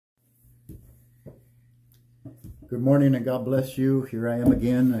Good morning and God bless you. Here I am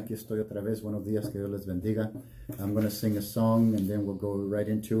again. Aquí estoy otra vez. Buenos días, que Dios les bendiga. I'm going to sing a song and then we'll go right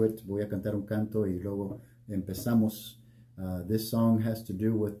into it. Voy a cantar un canto y luego empezamos. This song has to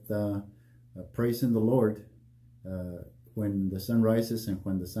do with praising the Lord when the sun rises and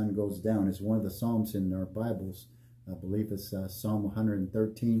when the sun goes down. It's one of the Psalms in our Bibles. I believe it's Psalm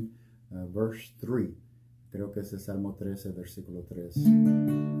 113, verse 3. Creo que es el Salmo 13, versículo 3.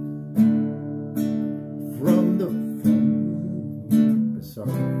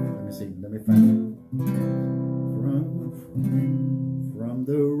 Let me find it. From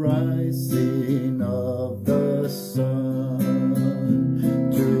the rising of the sun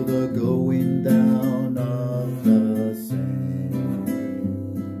to the going down of the same,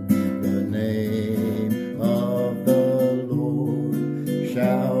 the name of the Lord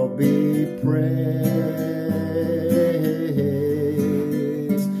shall be praised.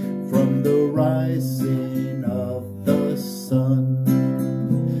 From the rising of the sun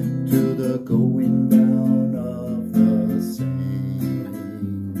to the going down of the same,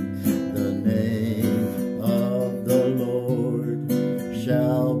 the name of the Lord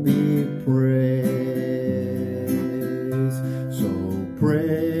shall be praised. So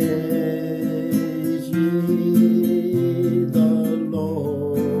praise ye the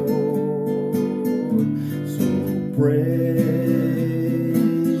Lord. So praise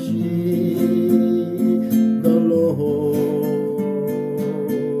ye the Lord.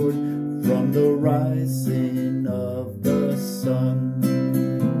 From the rising of the sun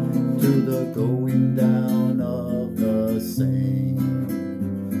to the going down of the same,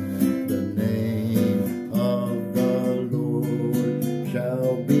 the name of the Lord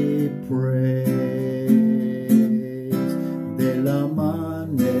shall be praised. Del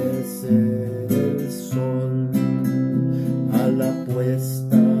amanecer el sol a la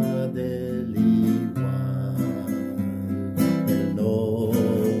puesta del igual, el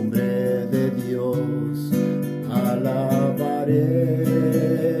nombre de Dios alabaré.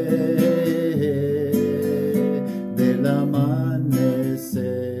 Del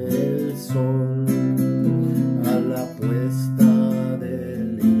amanecer el sol a la puesta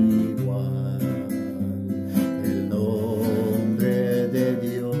del igual, el nombre de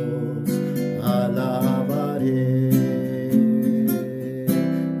Dios alabaré.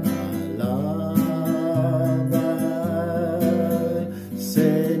 Alaba,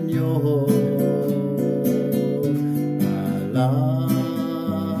 Señor.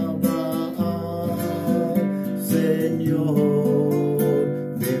 Señor,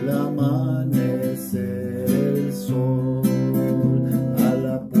 del amanecer el sol a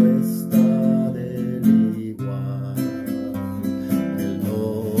la puesta del igual, el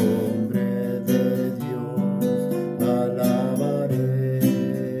nombre de Dios alabaré.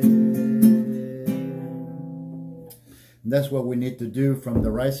 That's what we need to do from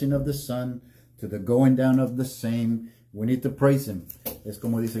the rising of the sun to the going down of the same. We need to praise Him. Es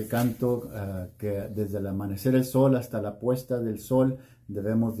como dice el canto, que desde el amanecer del sol hasta la puesta del sol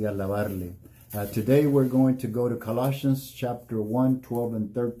debemos de alabarle. Today we're going to go to Colossians chapter 1, 12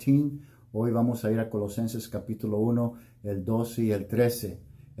 and 13. Hoy vamos a ir a Colosenses capítulo 1, el 12 y el 13.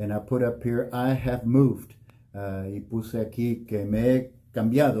 And I put up here, I have moved. Y puse aquí que me he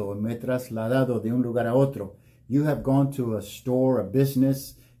cambiado, me he trasladado de un lugar a otro. You have gone to a store, a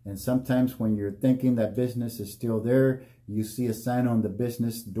business, and sometimes when you're thinking that business is still there, you see a sign on the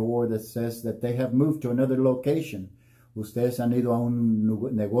business door that says that they have moved to another location. Ustedes han ido a un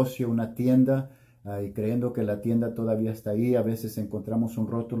negocio, una tienda, y creyendo que la tienda todavía está ahí. A veces encontramos un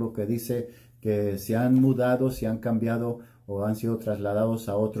rótulo que dice que se han mudado, se han cambiado o han sido trasladados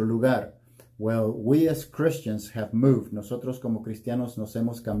a otro lugar. Well, we as Christians have moved. Nosotros como cristianos nos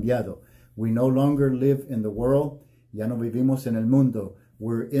hemos cambiado. We no longer live in the world. Ya no vivimos en el mundo.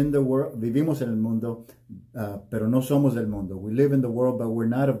 We're in the world, vivimos en el mundo, pero no somos del mundo. We live in the world, but we're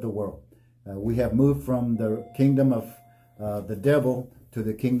not of the world. We have moved from the kingdom of the devil to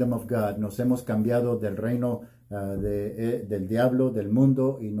the kingdom of God. Nos hemos cambiado del reino del diablo, del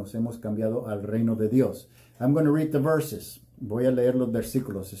mundo, y nos hemos cambiado al reino de Dios. I'm going to read the verses. Voy a leer los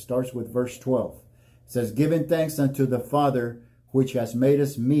versículos. It starts with verse 12. It says, giving thanks unto the Father, which has made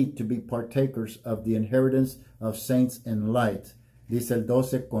us meet to be partakers of the inheritance of saints in light. Dice el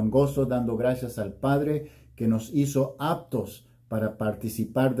 12, con gozo dando gracias al Padre que nos hizo aptos para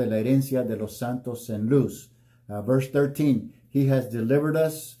participar de la herencia de los santos en luz. Verse 13, He has delivered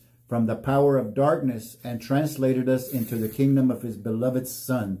us from the power of darkness and translated us into the kingdom of His beloved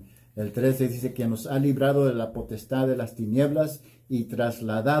Son. El 13 dice que nos ha librado de la potestad de las tinieblas y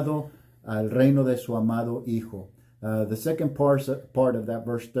trasladado al reino de su amado Hijo. The second part of that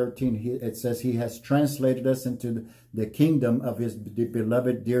verse 13, it says, He has translated us into the kingdom of His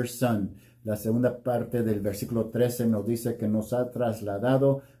beloved dear Son. La segunda parte del versículo 13 nos dice que nos ha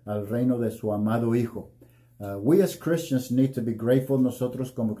trasladado al reino de su amado Hijo. We as Christians need to be grateful.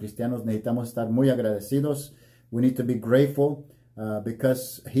 Nosotros como cristianos necesitamos estar muy agradecidos. We need to be grateful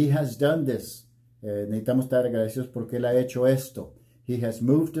because He has done this. Necesitamos estar agradecidos porque Él ha hecho esto. He has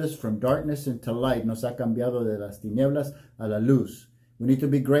moved us from darkness into light. Nos ha cambiado de las tinieblas a la luz. We need to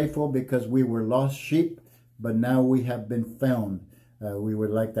be grateful because we were lost sheep, but now we have been found. We were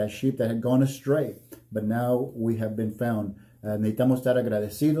like that sheep that had gone astray, but now we have been found. Necesitamos estar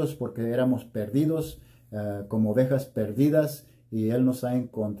agradecidos porque éramos perdidos, como ovejas perdidas, y Él nos ha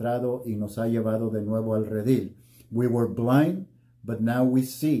encontrado y nos ha llevado de nuevo al redil. We were blind, but now we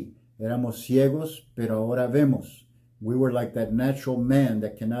see. Éramos ciegos, pero ahora vemos. We were like that natural man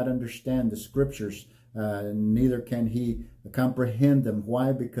that cannot understand the scriptures, neither can he comprehend them.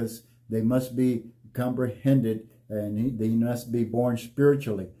 Why? Because they must be comprehended and they must be born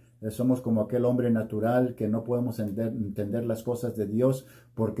spiritually. Somos como aquel hombre natural que no podemos entender las cosas de Dios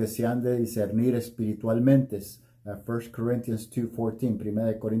porque se han de discernir espiritualmente. 1 Corinthians 2:14,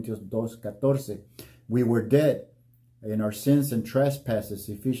 1 Corintios 2:14. We were dead in our sins and trespasses,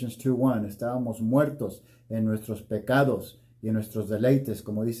 Ephesians 2:1. Estábamos muertos en nuestros pecados y en nuestros deleites,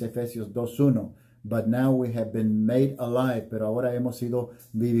 como dice Efesios 2:1. But now we have been made alive, pero ahora hemos sido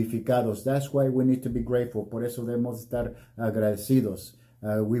vivificados. That's why we need to be grateful. Por eso debemos estar agradecidos.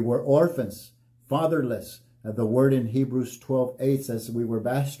 We were orphans, fatherless. The word in Hebrews 12:8 says we were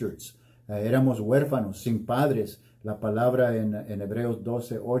bastards. Éramos huérfanos, sin padres. La palabra en Hebreos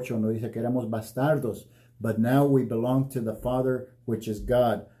 12:8 nos dice que éramos bastardos. But now we belong to the Father, which is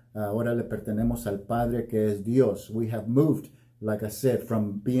God. Ahora le pertenecemos al Padre, que es Dios. We have moved, like I said,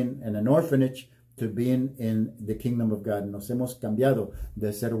 from being in an orphanage to being in the kingdom of God. Nos hemos cambiado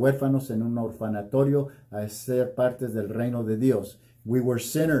de ser huérfanos en un orfanatorio a ser partes del reino de Dios. We were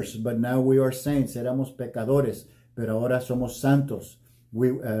sinners, but now we are saints. Éramos pecadores, pero ahora somos santos.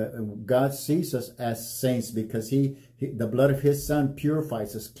 God sees us as saints because the blood of His Son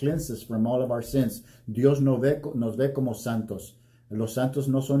purifies us, cleanses from all of our sins. Dios nos ve como santos. Los santos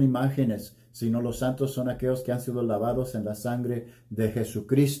no son imágenes, sino los santos son aquellos que han sido lavados en la sangre de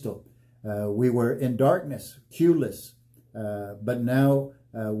Jesucristo. We were in darkness, cueless, but now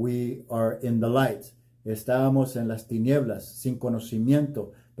we are in the light. Estábamos en las tinieblas, sin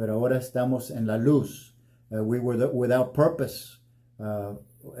conocimiento, pero ahora estamos en la luz. We were without purpose.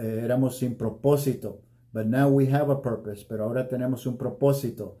 Éramos sin propósito, but now we have a purpose, pero ahora tenemos un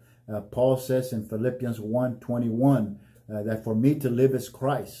propósito. Paul says in Philippians 1:21 that for me to live is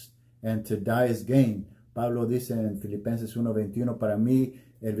Christ and to die is gain. Pablo dice en Filipenses 1:21, para mí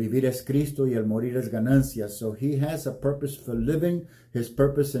el vivir es Cristo y el morir es ganancia. So he has a purpose for living. His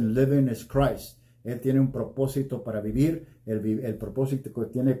purpose in living is Christ. Él tiene un propósito para vivir. El propósito que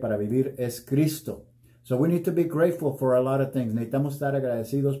tiene para vivir es Cristo. So we need to be grateful for a lot of things. Necesitamos estar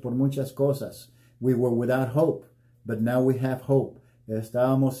agradecidos por muchas cosas. We were without hope, but now we have hope.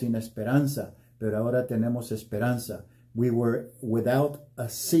 Estábamos sin esperanza, pero ahora tenemos esperanza. We were without a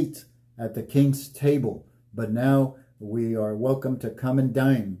seat at the king's table, but now we are welcome to come and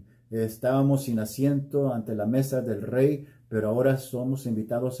dine. Estábamos sin asiento ante la mesa del rey, pero ahora somos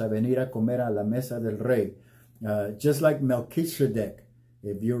invitados a venir a comer a la mesa del rey. Just like Melchizedek,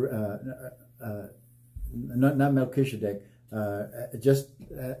 if you're not Melchizedek, just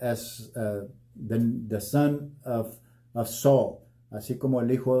as the son of Saul, así como el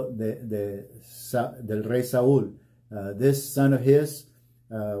hijo del rey Saúl. This son of his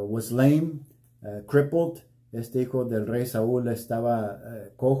was lame, crippled. Este hijo del rey Saúl estaba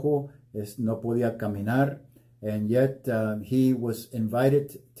cojo, no podía caminar, and yet he was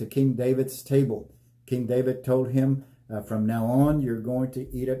invited to King David's table. King David told him, from now on, you're going to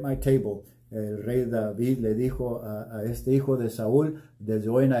eat at my table. El rey David le dijo a este hijo de Saúl, desde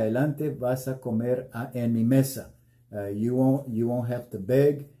hoy en adelante vas a comer en mi mesa. You won't have to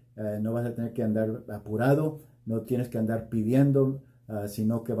beg, no vas a tener que andar apurado, no tienes que andar pidiendo,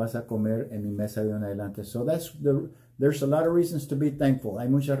 sino que vas a comer en mi mesa de hoy en adelante. So there's a lot of reasons to be thankful. Hay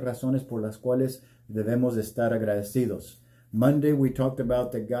muchas razones por las cuales debemos de estar agradecidos. Monday we talked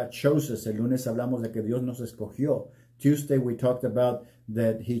about that God chose us. El lunes hablamos de que Dios nos escogió. Tuesday we talked about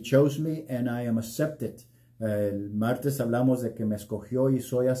that He chose me and I am accepted. El martes hablamos de que me escogió y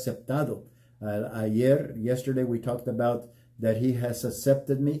soy aceptado. Yesterday we talked about that He has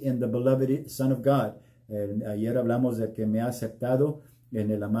accepted me in the beloved Son of God. Ayer hablamos de que me ha aceptado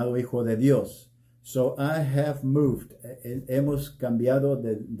en el amado Hijo de Dios. So I have moved. Hemos cambiado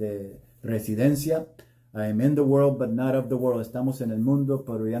de residencia. I am in the world, but not of the world. Estamos en el mundo,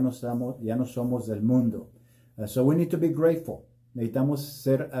 pero ya no somos del mundo. So we need to be grateful. Necesitamos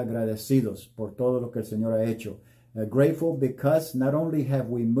ser agradecidos por todo lo que el Señor ha hecho. Grateful because not only have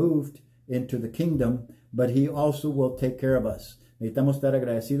we moved into the kingdom, but He also will take care of us. Necesitamos estar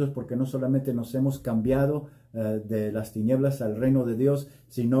agradecidos porque no solamente nos hemos cambiado de las tinieblas al reino de Dios,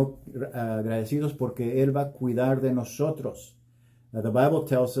 sino agradecidos porque Él va a cuidar de nosotros. The Bible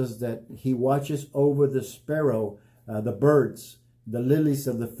tells us that He watches over the sparrow, the birds, the lilies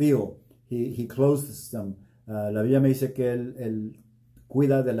of the field. He clothes them. La Biblia me dice que Él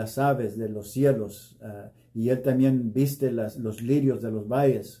cuida de las aves, de los cielos, y Él también viste los lirios de los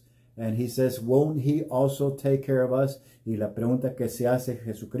valles. And He says, won't He also take care of us? Y la pregunta que se hace,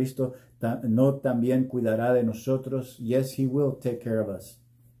 Jesucristo, ¿no también cuidará de nosotros? Yes, He will take care of us.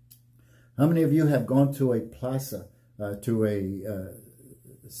 How many of you have gone to a plaza, to a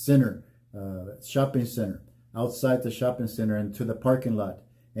center, shopping center, outside the shopping center and to the parking lot,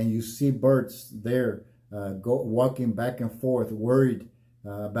 and you see birds there walking back and forth, worried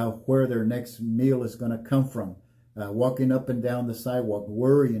about where their next meal is going to come from, walking up and down the sidewalk,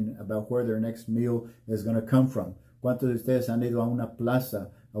 worrying about where their next meal is going to come from? ¿Cuántos de ustedes han ido a una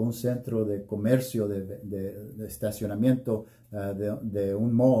plaza, a un centro de comercio, de estacionamiento, de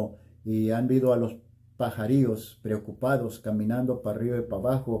un mall, y han visto a los pajarillos preocupados, caminando para arriba y para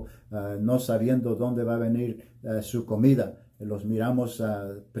abajo, no sabiendo dónde va a venir su comida? Los miramos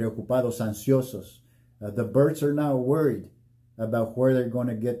preocupados, ansiosos. The birds are now worried about where they're going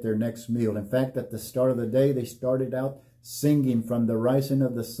to get their next meal. In fact, at the start of the day, they started out singing from the rising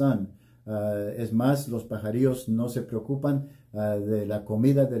of the sun. Es más, los pajarillos no se preocupan de la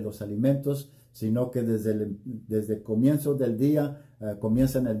comida, de los alimentos, sino que desde el comienzo del día,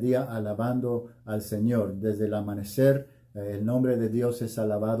 comienzan el día alabando al Señor. Desde el amanecer, el nombre de Dios es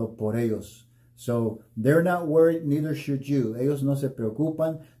alabado por ellos. So, they're not worried, neither should you. Ellos no se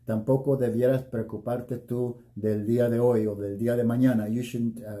preocupan, tampoco debieras preocuparte tú del día de hoy o del día de mañana. You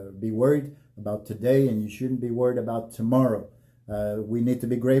shouldn't be worried about today, and you shouldn't be worried about tomorrow. We need to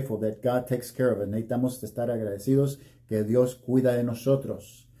be grateful that God takes care of it. Necesitamos estar agradecidos que Dios cuida de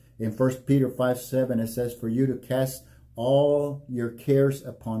nosotros. In 1 Peter 5:7, it says, for you to cast all your cares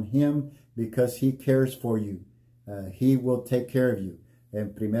upon Him because He cares for you. He will take care of you.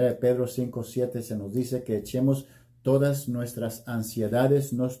 En 1 Pedro 5:7 se nos dice que echemos todas nuestras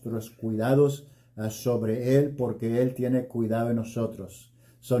ansiedades, nuestros cuidados sobre Él, porque Él tiene cuidado de nosotros.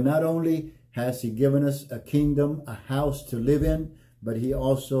 So not only has He given us a kingdom, a house to live in, but He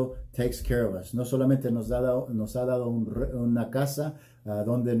also takes care of us. No solamente nos ha dado una casa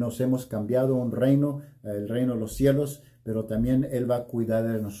donde nos hemos cambiado, un reino, el reino de los cielos, pero también Él va a cuidar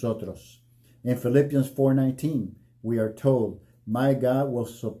de nosotros. In Philippians 4:19, we are told, my God will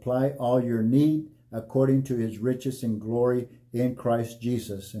supply all your need according to His riches and glory in Christ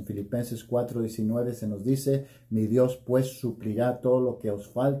Jesus. En Filipenses 4:19 se nos dice, mi Dios pues suplirá todo lo que os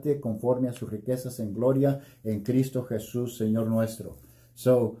falte conforme a sus riquezas en gloria en Cristo Jesús, Señor nuestro.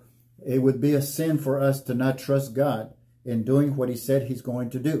 So, it would be a sin for us to not trust God in doing what He said He's going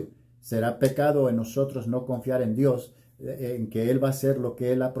to do. Será pecado en nosotros no confiar en Dios, en que Él va a hacer lo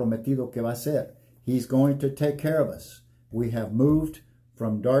que Él ha prometido que va a hacer. He's going to take care of us. We have moved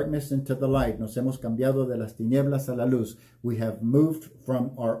from darkness into the light. Nos hemos cambiado de las tinieblas a la luz. We have moved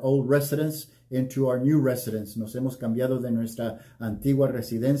from our old residence into our new residence. Nos hemos cambiado de nuestra antigua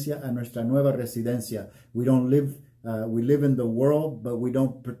residencia a nuestra nueva residencia. We live in the world, but we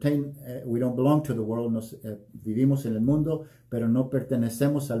don't belong to the world. Vivimos en el mundo, pero no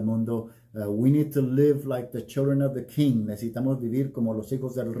pertenecemos al mundo. We need to live like the children of the King. Necesitamos vivir como los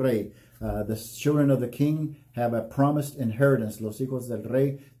hijos del Rey. The children of the King have a promised inheritance. Los hijos del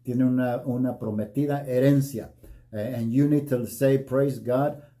Rey tienen una prometida herencia. And you need to say, praise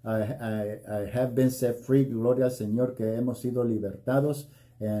God, I have been set free. Gloria al Señor que hemos sido libertados.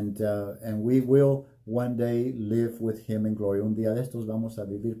 And we will one day live with Him in glory. Un día de estos vamos a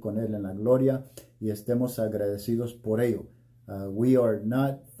vivir con Él en la gloria y estemos agradecidos por ello. We are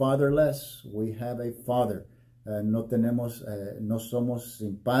not fatherless. We have a father. No somos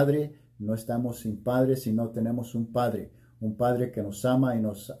sin padre, no estamos sin padre, sino tenemos un padre que nos ama y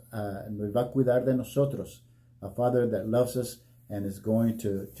nos va a cuidar de nosotros. A father that loves us and is going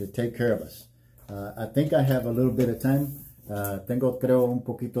to take care of us. I think I have a little bit of time. Tengo, creo, un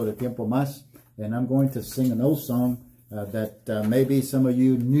poquito de tiempo más. And I'm going to sing an old song that maybe some of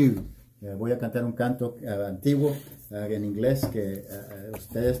you knew. Voy a cantar un canto antiguo en inglés que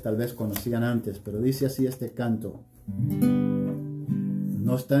ustedes tal vez conocían antes, pero dice así este canto.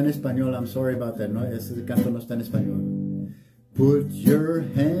 No está en español, I'm sorry about that. No, ese canto no está en español. Put your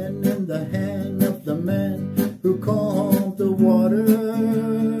hand in the hand of the man who calmed the water.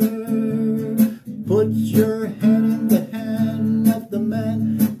 Put your hand in the hand of the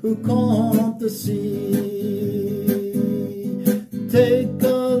man who calmed the sea. Take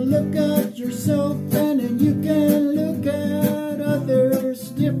a look at yourself, and then you can look at others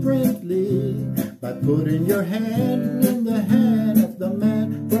differently by putting your hand in the hand of the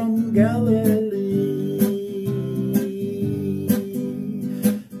man from Galilee.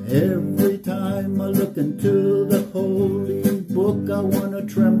 Every time I look into the holy book, I want to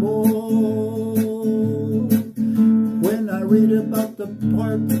tremble when I read about the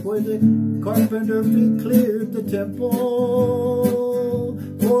part where the carpenter cleared the temple.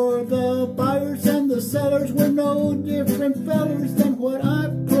 For the buyers and the sellers were no different fellers than what I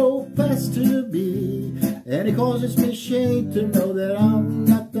profess to be. And it causes me shame to know that I'm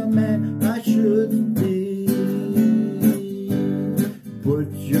not the man I should be.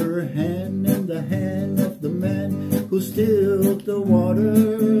 Put your hand in the hand of the man who stilled the water.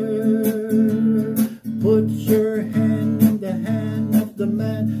 Put your hand in the hand of the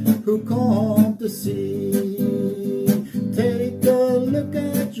man who calmed the sea. Take a look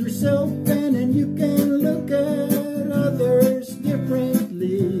at yourself, and then you can look at others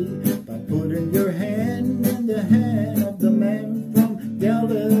differently by putting your hand in the hand of the man from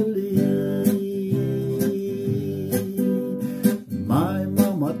Galilee. My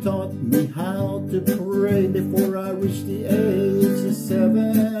mama taught me how to pray before I reached the age of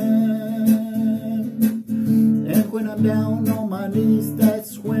 7. And when I'm down on my knees,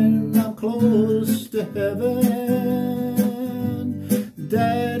 that's when I'm close to heaven.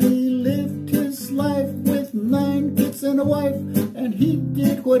 Daddy lived his life with 9 kids and a wife, and he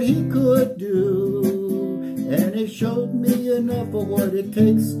did what he could do. And it showed me enough of what it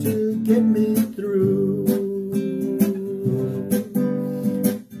takes to get me through.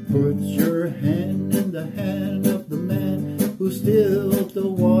 Put your hand in the hand of the man who stilled the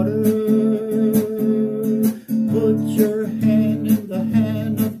water. Put your hand in the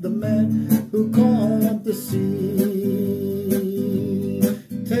hand of the man who calmed the sea.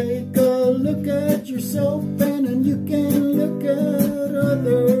 Take a look at yourself, and then you can look at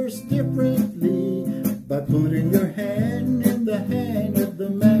others differently by putting your hand in the hand of the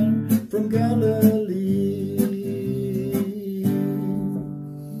man from Galilee.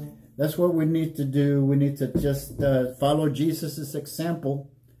 That's what we need to do. We need to just follow Jesus'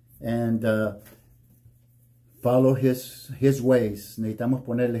 example and follow his ways. Necesitamos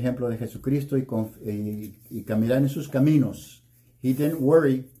poner el ejemplo de Jesucristo y caminar en sus caminos. He didn't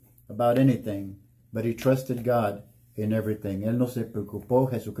worry about anything, but he trusted God in everything. Él no se preocupó,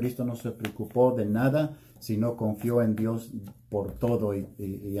 Jesucristo no se preocupó de nada, sino confió en Dios por todo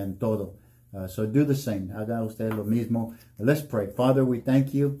y en todo. So do the same. Haga usted lo mismo. Let's pray. Father, we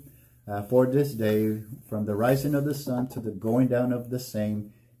thank you for this day, from the rising of the sun to the going down of the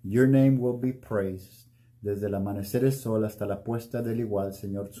same. Your name will be praised. Desde el amanecer del sol hasta la puesta del igual,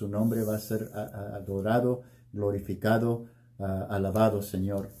 Señor, su nombre va a ser adorado, glorificado, alabado,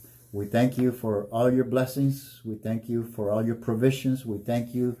 Señor. We thank you for all your blessings. We thank you for all your provisions. We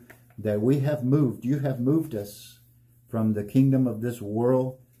thank you that we have moved. You have moved us from the kingdom of this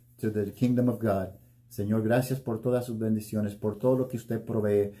world to the kingdom of God. Señor, gracias por todas sus bendiciones, por todo lo que usted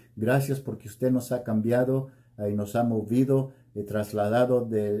provee. Gracias porque usted nos ha cambiado y nos ha movido y trasladado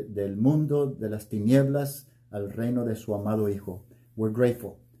del mundo, de las tinieblas, al reino de su amado Hijo. We're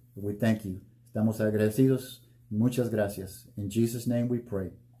grateful. We thank you. Estamos agradecidos. Muchas gracias. In Jesus' name we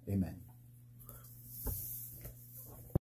pray. Amen.